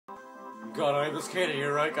Gotta aim this cannon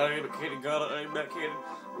here, right? Gotta aim the cannon, gotta aim that cannon.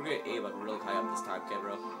 We're gonna aim like really high up this time, okay,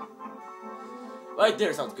 bro? Right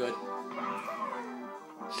there sounds good.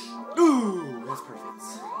 Ooh, that's perfect.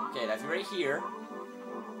 Okay, now if you're right here,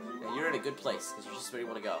 then you're in a good place, because you're just where you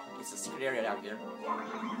want to go. It's a secret area down here.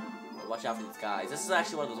 But watch out for these guys. This is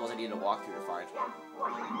actually one of those ones I needed to walk through to find.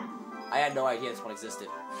 I had no idea this one existed.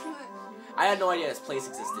 I had no idea this place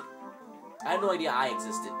existed. I had no idea I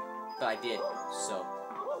existed. But I did, so.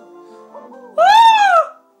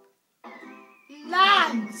 Woo!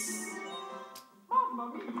 Nice!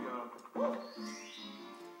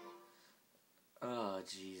 Oh,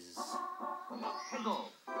 Jesus.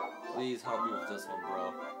 Please help me with this one,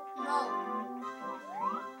 bro. No.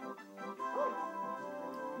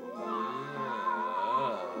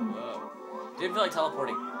 Didn't feel like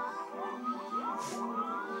teleporting.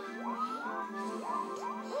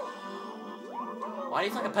 Why do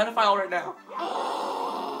you feel like a pedophile right now?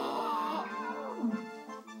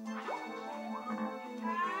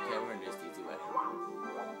 Okay, we're gonna do this the easy way.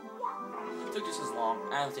 It took just as long.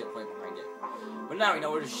 I don't see a point behind it. But now we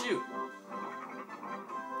know where to shoot.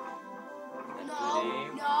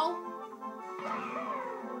 No.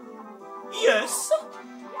 Yes!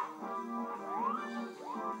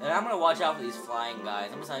 And I'm gonna watch out for these flying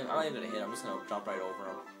guys. I'm not even gonna hit them. I'm just gonna jump right over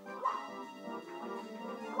them.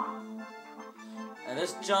 And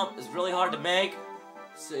this jump is really hard to make,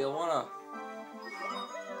 so you'll wanna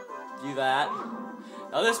do that.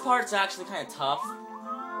 Now this part's actually kind of tough,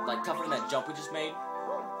 like tougher than that jump we just made.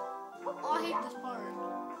 Oh, I hate this part.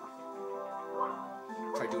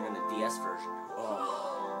 Try doing it in the DS version.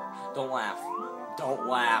 Oh. Don't laugh. Don't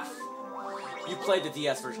laugh. You played the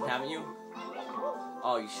DS version, haven't you?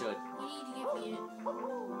 Oh, you should. You need to give me it.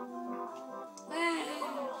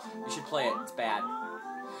 You should play it. It's bad.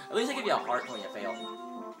 At least I give you a heart when you fail.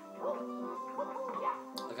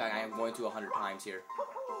 Okay, I am going to 100 times here.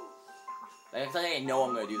 Like, I know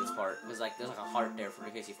I'm going to do this part. Because like, there's like a heart there for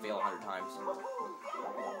in case you fail 100 times.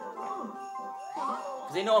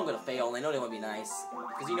 Because they know I'm going to fail, and they know they want to be nice.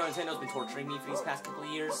 Because you know Nintendo's been torturing me for these past couple of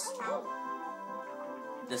years.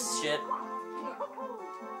 This shit.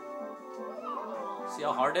 See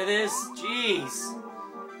how hard it is? Jeez.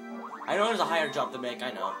 I know there's a higher jump to make,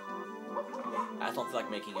 I know. I just don't feel like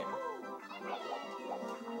making it.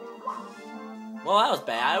 Well, that was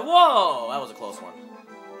bad. Whoa! That was a close one.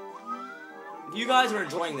 If you guys are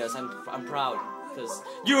enjoying this, I'm proud. Because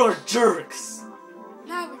you're jerks!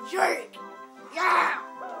 I'm a jerk! Yeah!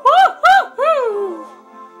 Woo hoo hoo!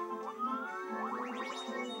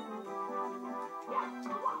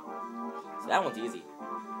 See, that one's easy.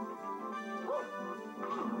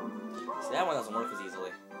 See, that one doesn't work as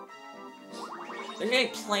easily. They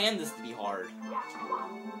planned this to be hard.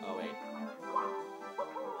 Oh, wait.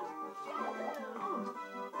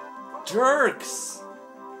 Jerks!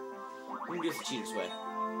 I'm gonna do this the cheater's way.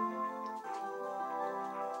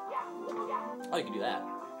 Oh, you can do that.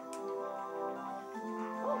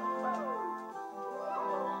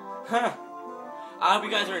 Huh. I hope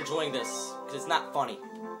you guys are enjoying this, because it's not funny.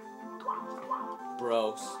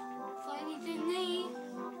 Bros. Funny to me.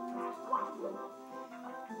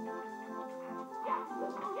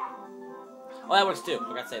 Oh, that works too. I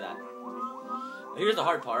forgot to say that. Here's the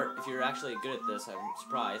hard part. If you're actually good at this, I'm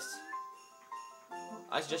surprised.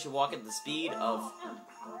 I suggest you walk at the speed of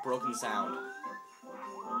broken sound.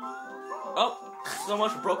 Oh, so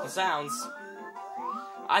much for broken sounds.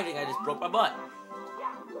 I think I just broke my butt.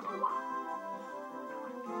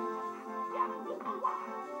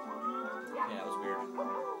 Okay, that was weird.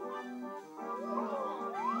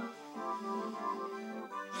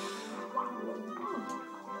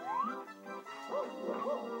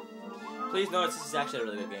 Please notice this is actually a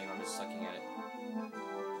really good game. I'm just sucking at it.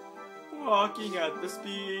 Walking at the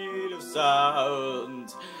speed of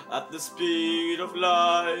sound, at the speed of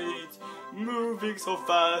light, moving so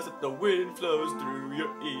fast that the wind flows through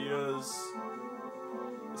your ears.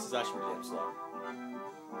 This is actually really damn slow.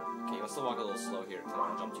 Okay, let's still walk a little slow here, because I don't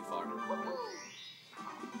want to jump too far.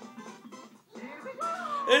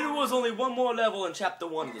 And it was only one more level in Chapter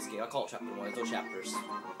 1 of this game. I call it Chapter 1, there's no chapters.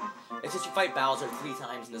 It's just you fight Bowser 3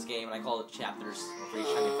 times in this game, and I call it chapters for each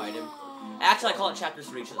time you fight him. Actually, I call it chapters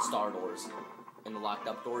for each of the star doors. And the locked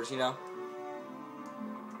up doors, you know?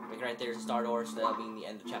 Like right there's a star door, so that'll be the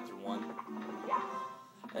end of Chapter 1.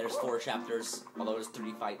 And there's 4 chapters, although there's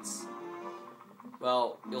 3 fights.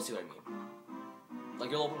 Well, you'll see what I mean.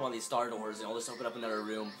 Like, you'll open one of these star doors, and you'll just open up another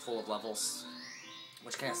room full of levels.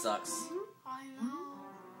 Which kinda sucks. I know.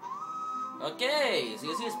 Okay, so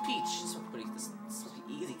you see this Peach. This is supposed to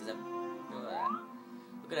be easy, because look at that.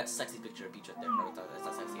 Look at that sexy picture of Peach right there. No, it's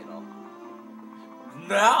not sexy at all.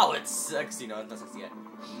 Now it's sexy. No, it's not sexy yet.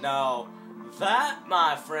 No. That,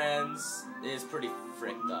 my friends, is pretty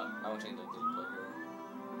fricked up. I want to change the gameplay here.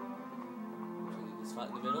 Change this spot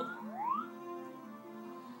in the middle.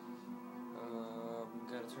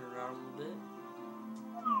 Gotta turn around a little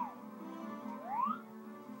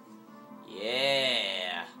bit.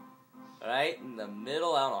 Yeah. Right in the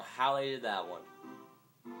middle. I don't know how they did that one.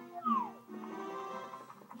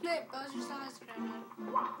 Hey, Bowser's not as bad.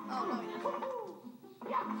 Oh, no, he didn't.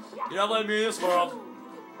 You're not letting me in this world.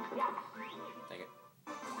 Take it.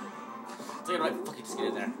 Take it right. Fucking just get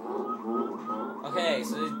in there. Okay,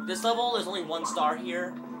 so this level, there's only 1 star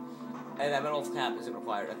here. And that metal cap isn't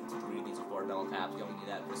required. I think 3 needs 4 metal caps. You only need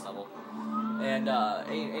that for this level. And,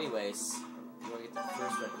 anyways, you want to get the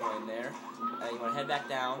first red coin there. And you want to head back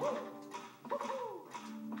down. And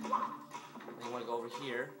you want to go over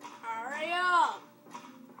here. Hurry up!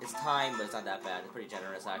 It's time, but it's not that bad. It's pretty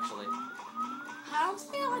generous, actually. I don't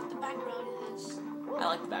think I like the background in this. I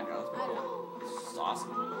like the background. It's pretty cool. It's just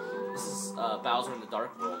awesome. This is Bowser in the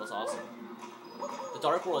Dark World. That's awesome. The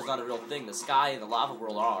Dark World is not a real thing. The sky and the lava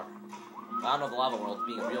world are. I don't know if the lava world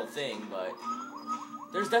being a real thing, but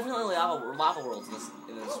there's definitely lava worlds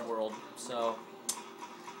in this world. So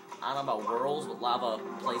I don't know about worlds, but lava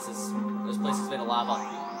places. There's places made of lava.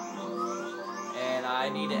 And I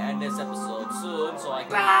need to end this episode soon, so I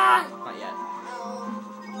can. Not yet.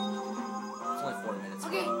 It's only 4 minutes.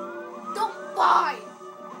 Okay, don't buy!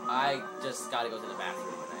 I just gotta go to the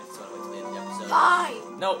bathroom, and I just wanna wait till the end of the episode. Buy!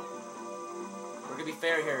 Nope. We're gonna be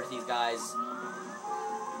fair here with these guys.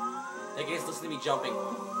 They guys listen to me jumping.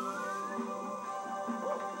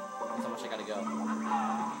 That's how much I gotta go. I'm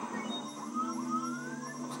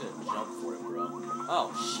just gonna jump for it, bro.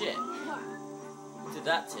 Oh, shit. Who did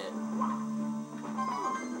that tit?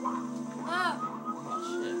 Ah! Oh,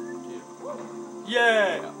 shit, dude.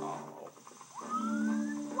 Yeah! Oh.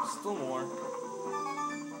 Still more.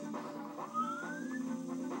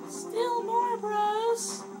 Still more, bros.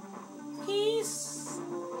 Peace.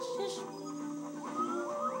 Shish.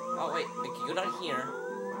 Oh, wait. If you go down here,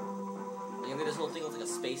 you can get this little thing looks like a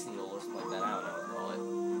space needle or something like that. I don't know what to call it.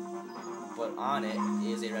 But on it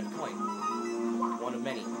is a red coin. One of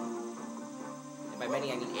many. And by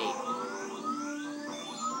many, I mean 8.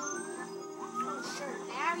 Sure,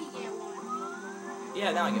 now you get one.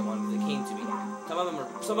 Yeah, now I get one because it came to me. Some of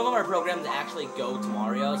them are programmed to actually go to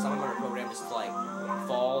Mario. Some of them are programmed just to like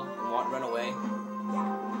fall and run away.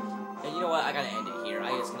 And you know what? I gotta end it here.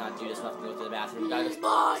 I just cannot do this. I have to go to the bathroom. Gotta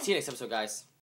go. See you next episode, guys.